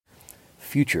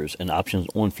futures and options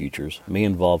on futures may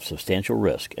involve substantial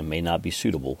risk and may not be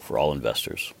suitable for all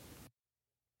investors.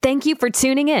 Thank you for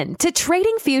tuning in to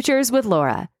Trading Futures with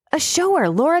Laura, a show where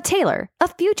Laura Taylor, a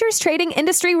futures trading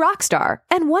industry rock star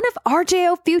and one of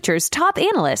RJO Futures' top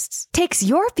analysts, takes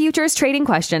your futures trading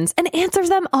questions and answers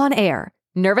them on air.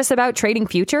 Nervous about trading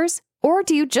futures? Or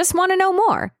do you just want to know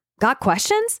more? Got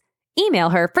questions? Email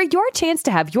her for your chance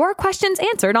to have your questions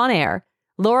answered on air.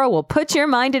 Laura will put your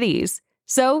mind at ease.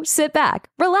 So sit back,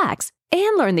 relax,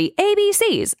 and learn the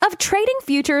ABCs of Trading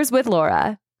Futures with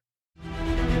Laura.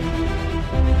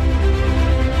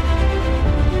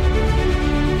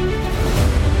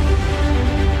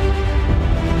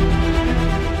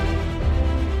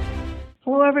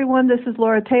 Hello, everyone. This is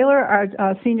Laura Taylor,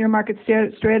 our Senior Market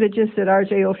Strategist at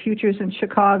RJO Futures in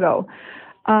Chicago.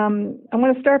 I'm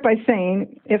going to start by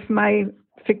saying if my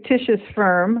fictitious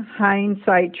firm,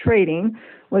 Hindsight Trading,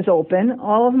 was open,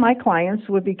 all of my clients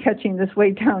would be catching this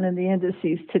way down in the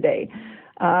indices today.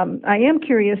 I am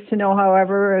curious to know,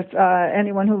 however, if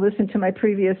anyone who listened to my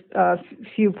previous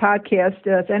few podcasts,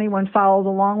 if anyone followed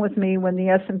along with me when the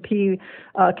S&P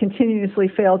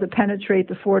continuously failed to penetrate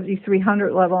the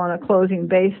 4,300 level on a closing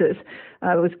basis.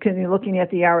 I was looking at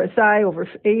the RSI over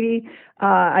 80.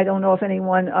 I don't know if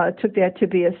anyone took that to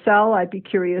be a sell. I'd be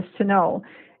curious to know.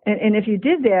 And if you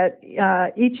did that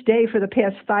each day for the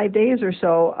past 5 days or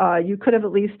so, you could have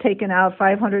at least taken out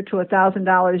 $500 to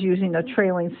 $1,000 using a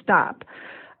trailing stop.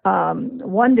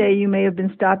 One day you may have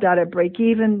been stopped out at break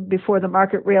even before the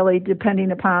market rallied, depending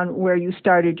upon where you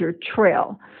started your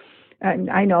trail.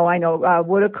 And I know,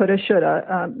 woulda, coulda,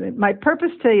 shoulda. My purpose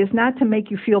today is not to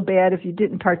make you feel bad if you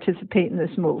didn't participate in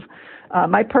this move.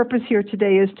 My purpose here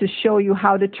today is to show you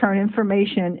how to turn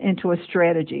information into a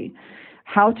strategy,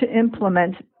 how to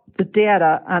implement the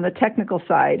data on the technical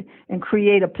side and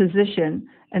create a position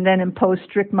and then impose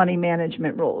strict money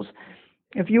management rules.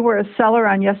 If you were a seller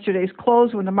on yesterday's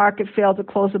close when the market failed to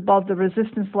close above the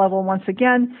resistance level once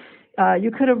again,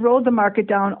 you could have rode the market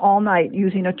down all night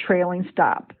using a trailing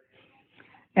stop.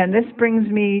 And this brings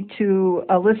me to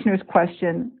a listener's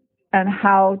question on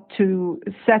how to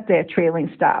set that trailing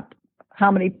stop.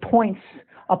 How many points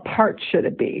apart should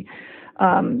it be?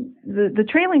 The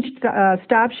trailing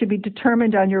stop should be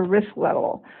determined on your risk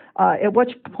level. At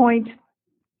which point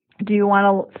do you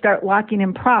want to start locking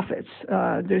in profits?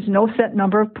 There's no set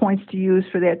number of points to use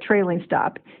for that trailing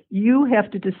stop. You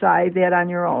have to decide that on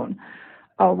your own.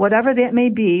 Whatever that may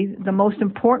be, the most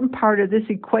important part of this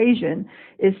equation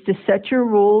is to set your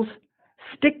rules,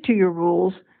 stick to your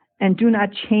rules, and do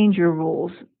not change your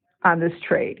rules on this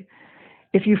trade.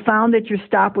 If you found that your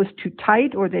stop was too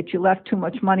tight or that you left too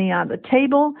much money on the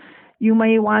table, you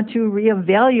may want to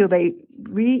reevaluate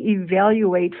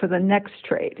for the next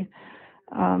trade.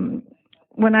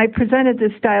 When I presented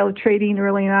this style of trading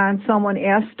early on, someone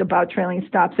asked about trailing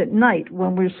stops at night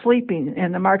when we're sleeping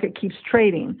and the market keeps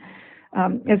trading.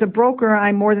 As a broker,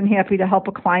 I'm more than happy to help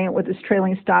a client with his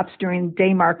trailing stops during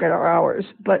day market hours.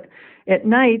 But at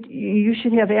night, you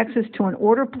should have access to an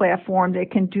order platform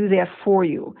that can do that for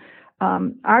you.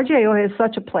 RJO has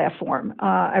such a platform.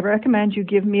 I recommend you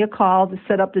give me a call to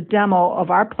set up the demo of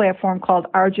our platform called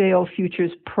RJO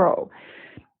Futures Pro.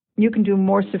 You can do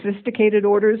more sophisticated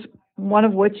orders, one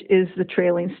of which is the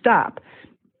trailing stop.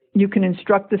 You can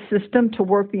instruct the system to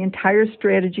work the entire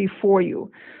strategy for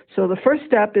you. So the first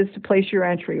step is to place your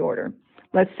entry order.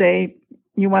 Let's say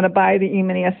you want to buy the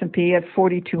E-mini S&P at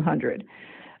 4,200.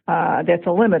 That's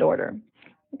a limit order.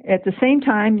 At the same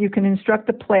time, you can instruct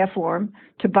the platform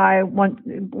to buy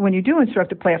when you do instruct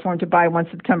the platform to buy one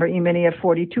September E-mini at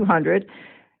 4,200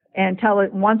 and tell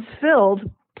it once filled,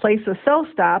 place a sell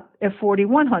stop at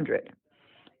 4,100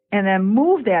 and then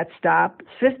move that stop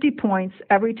 50 points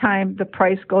every time the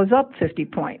price goes up 50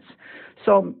 points.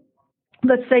 So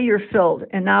let's say you're filled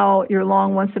and now you're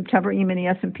long one September E-mini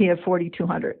S&P at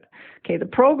 4,200. Okay, the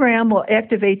program will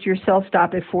activate your sell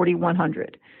stop at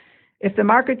 4,100. If the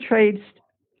market trades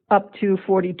up to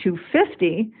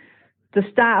 4,250, the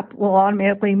stop will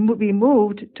automatically be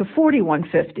moved to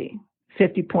 4,150.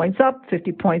 50 points up,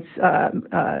 50 points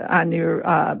on your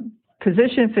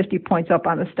position, 50 points up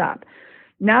on the stop.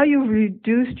 Now you've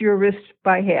reduced your risk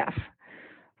by half.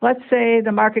 Let's say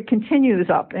the market continues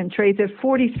up and trades at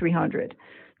 4,300.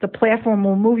 The platform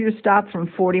will move your stop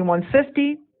from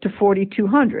 4,150 to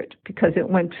 4,200 because it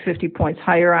went 50 points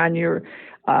higher on your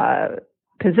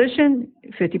position,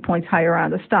 50 points higher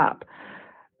on the stop.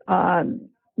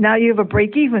 Now you have a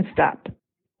break-even stop,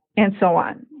 and so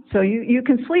on. So you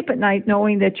can sleep at night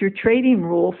knowing that your trading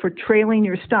rule for trailing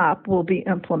your stop will be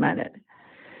implemented.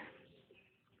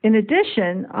 In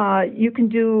addition, you can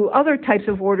do other types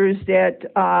of orders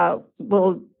that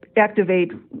will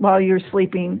activate while you're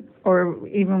sleeping or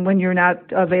even when you're not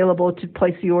available to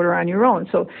place the order on your own.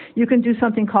 So you can do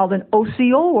something called an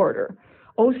OCO order.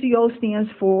 OCO stands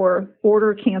for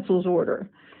order cancels order.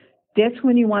 That's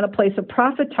when you want to place a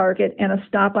profit target and a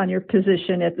stop on your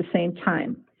position at the same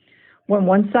time. When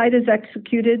one side is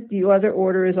executed, the other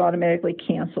order is automatically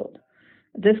canceled.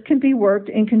 This can be worked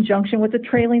in conjunction with the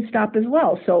trailing stop as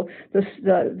well. So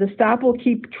the stop will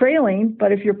keep trailing,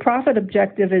 but if your profit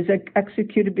objective is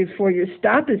executed before your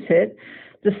stop is hit,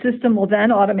 the system will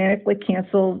then automatically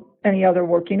cancel any other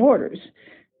working orders.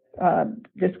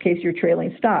 This case, your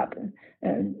trailing stop.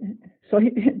 So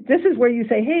this is where you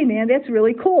say, hey, man, that's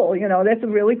really cool. That's a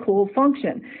really cool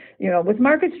function. With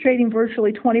markets trading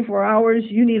virtually 24 hours,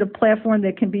 you need a platform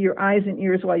that can be your eyes and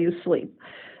ears while you sleep.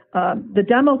 The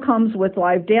demo comes with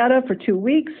live data for 2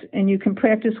 weeks, and you can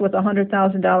practice with a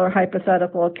 $100,000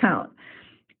 hypothetical account.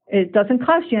 It doesn't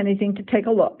cost you anything to take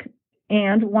a look.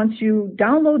 And once you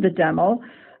download the demo,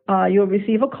 you'll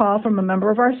receive a call from a member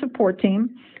of our support team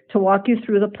to walk you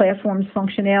through the platform's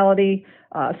functionality,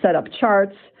 set up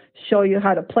charts, show you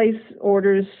how to place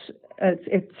orders,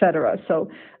 etc. So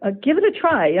give it a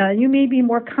try. You may be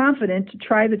more confident to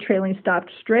try the trailing stop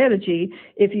strategy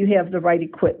if you have the right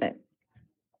equipment.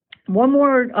 One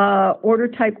more order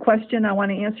type question I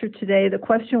want to answer today. The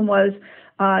question was,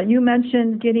 you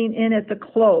mentioned getting in at the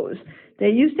close. They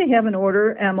used to have an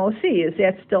order MOC. Is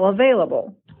that still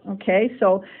available? Okay,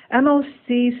 so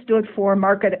MOC stood for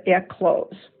market at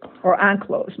close, or on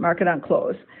close, market on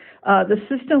close. The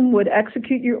system would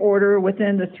execute your order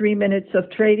within the 3 minutes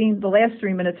of trading, the last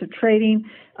 3 minutes of trading.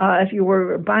 If you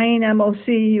were buying MOC,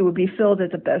 you would be filled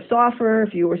at the best offer.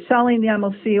 If you were selling the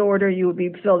MOC order, you would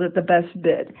be filled at the best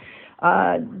bid.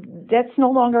 That's no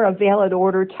longer a valid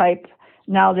order type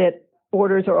now that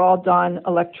orders are all done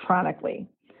electronically.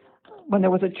 When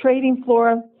there was a trading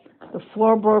floor, the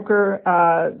floor broker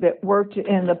that worked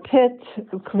in the pit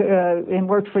and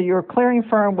worked for your clearing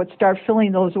firm would start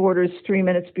filling those orders 3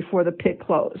 minutes before the pit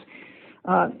closed.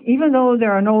 Even though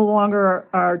there are no longer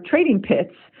trading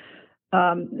pits,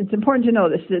 it's important to know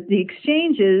this, that the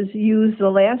exchanges use the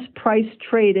last price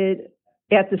traded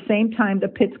at the same time the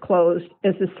pit's closed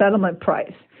as the settlement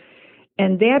price.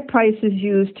 And that price is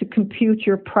used to compute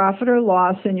your profit or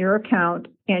loss in your account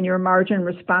and your margin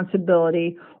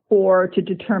responsibility, or to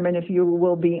determine if you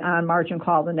will be on margin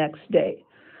call the next day.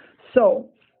 So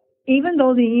even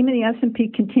though the E-mini S&P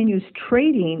continues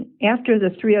trading after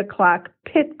the 3 o'clock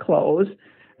pit close,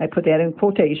 I put that in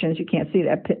quotations, you can't see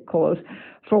that pit close,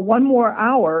 for one more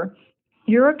hour,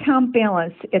 your account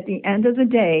balance at the end of the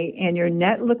day and your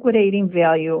net liquidating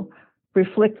value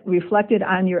reflected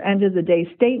on your end of the day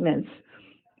statements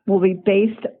will be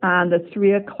based on the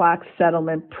 3 o'clock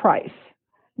settlement price,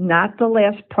 not the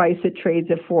last price it trades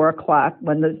at 4 o'clock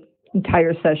when the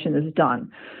entire session is done.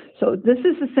 So this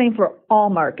is the same for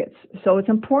all markets. So it's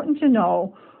important to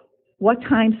know what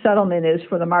time settlement is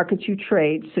for the markets you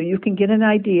trade so you can get an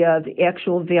idea of the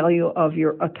actual value of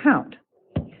your account.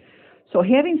 So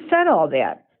having said all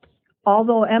that,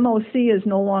 although MOC is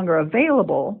no longer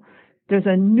available, there's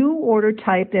a new order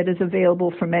type that is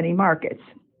available for many markets.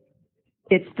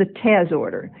 It's the TAS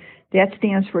order. That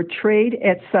stands for Trade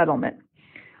at Settlement.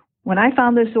 When I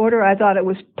found this order, I thought it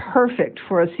was perfect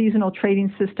for a seasonal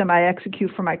trading system I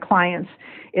execute for my clients,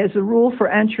 as the rule for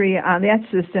entry on that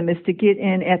system is to get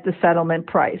in at the settlement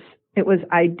price. It was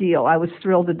ideal. I was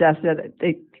thrilled to death that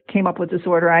they came up with this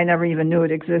order. I never even knew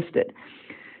it existed.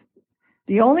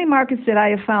 The only markets that I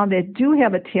have found that do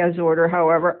have a TAS order,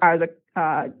 however, are that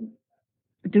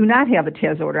do not have a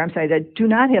TAS order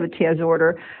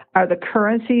are the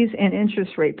currencies and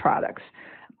interest rate products.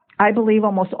 I believe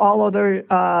almost all other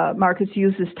markets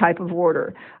use this type of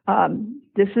order.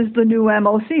 This is the new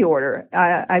MOC order.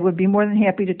 I would be more than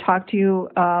happy to talk to you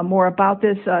more about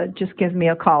this. Just give me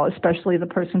a call, especially the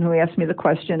person who asked me the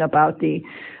question about the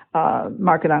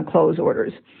market on close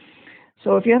orders.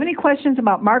 So if you have any questions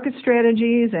about market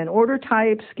strategies and order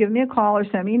types, give me a call or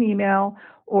send me an email.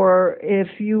 Or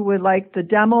if you would like the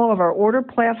demo of our order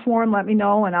platform, let me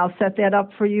know, and I'll set that up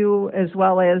for you, as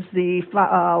well as the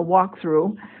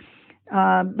walkthrough.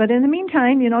 But in the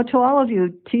meantime, to all of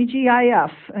you,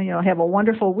 TGIF, have a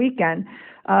wonderful weekend.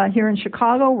 Here in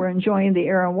Chicago, we're enjoying the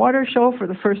Air and Water Show for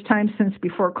the first time since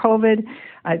before COVID.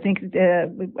 I think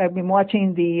I've been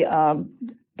watching the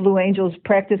Blue Angels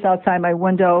practice outside my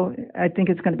window. I think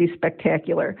it's going to be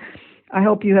spectacular. I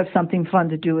hope you have something fun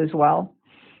to do as well.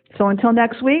 So until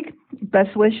next week,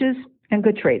 best wishes and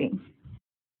good trading.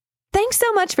 Thanks so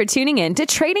much for tuning in to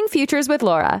Trading Futures with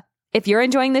Laura. If you're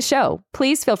enjoying the show,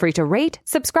 please feel free to rate,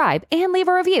 subscribe, and leave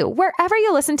a review wherever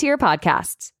you listen to your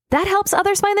podcasts. That helps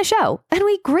others find the show, and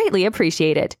we greatly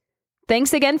appreciate it.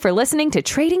 Thanks again for listening to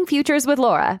Trading Futures with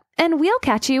Laura, and we'll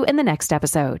catch you in the next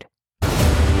episode.